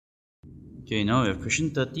Okay, now we have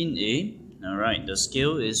question 13a. Alright, the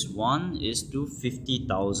scale is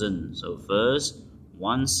 1:50,000. So first,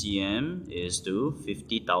 1 cm is to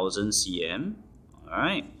 50,000 cm.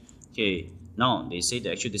 Alright, okay, now they say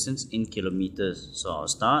the actual distance in kilometers. So I'll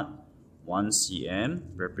start 1 cm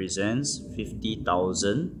represents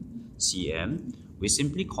 50,000 cm. We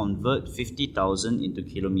simply convert 50,000 into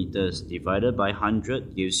kilometers. Divided by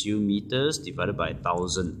 100 gives you meters, divided by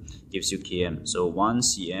 1,000 gives you km. So 1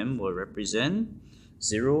 cm will represent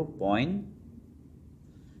 0.5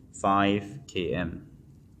 km.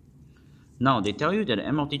 Now they tell you that the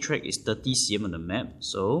MRT track is 30 cm on the map.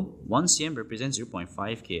 So 1 cm represents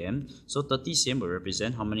 0.5 km. So 30 cm will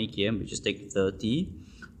represent how many km? We just take 30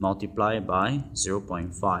 multiplied by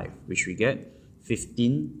 0.5, which we get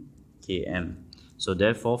 15 km. So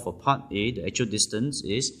therefore, for part A, the actual distance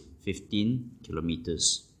is 15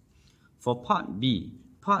 kilometers. For part B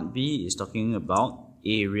is talking about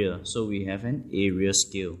area. So we have an area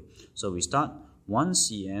scale. So we start 1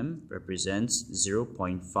 cm represents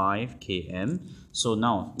 0.5 km. So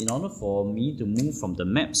now, in order for me to move from the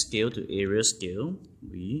map scale to area scale,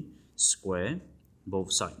 we square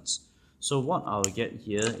both sides. So what I'll get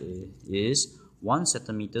here is 1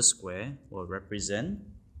 centimeter square will represent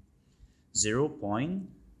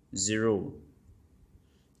 0.0.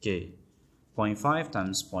 Okay, 0.5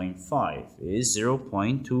 times 0.5 is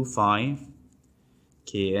 0.25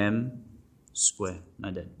 km square,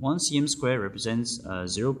 like that. 1 cm square represents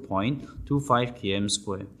 0.25 km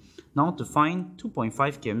square. Now to find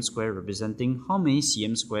 2.5 km square representing how many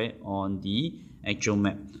cm square on the actual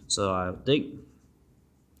map. So I'll take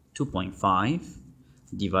 2.5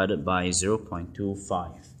 divided by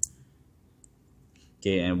 0.25.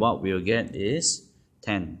 Okay, and what we'll get is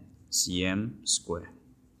 10 cm square.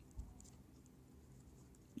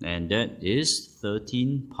 And that is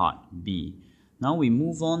 13 part B. Now we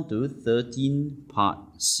move on to 13 part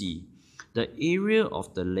C. The area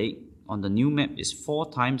of the lake on the new map is 4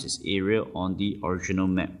 times its area on the original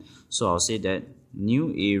map. So I'll say that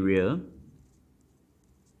new area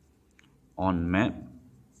on map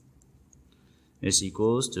is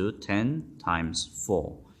equals to 10 times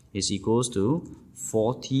 4 is equals to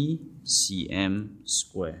 40 cm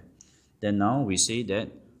square. Then now we say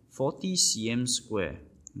that 40 cm square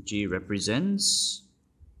G represents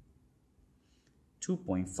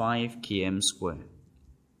 2.5 km square.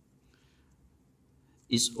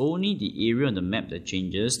 It's only the area on the map that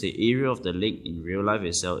changes. The area of the lake in real life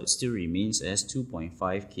itself, it still remains as 2.5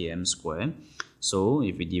 km square. So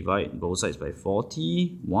if we divide both sides by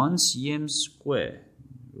 40, 1 cm square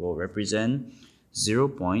will represent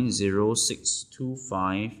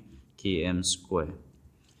 0.0625 km square.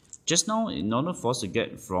 Just now, in order for us to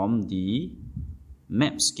get from the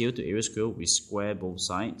map scale to area scale, we square both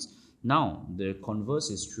sides. Now, the converse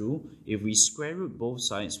is true. If we square root both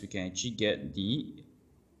sides, we can actually get the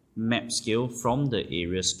map scale from the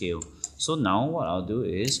area scale. So now what I'll do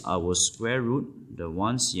is I will square root the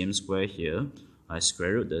 1 cm square here. I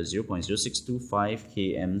square root the 0.0625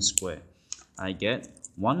 km square. I get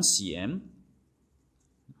 1 cm,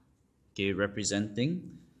 okay,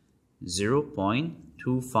 representing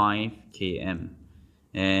 0.25 km.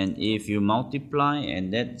 And if you multiply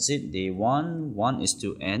and that's it, day 1 is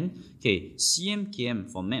to n. Okay, cm, km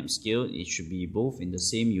for map scale, it should be both in the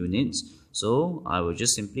same units. So I will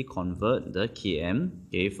just simply convert the km.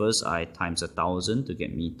 Okay, first I times 1,000 to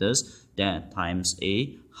get meters, then I times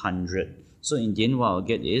 100. So in the end, what I'll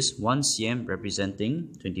get is 1 cm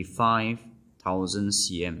representing 25,000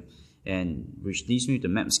 cm. And which leaves me to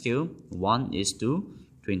map scale 1 is to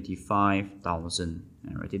 25,000.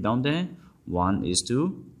 And write it down there. 1 is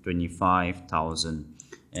to 25,000.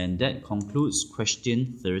 And that concludes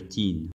question 13.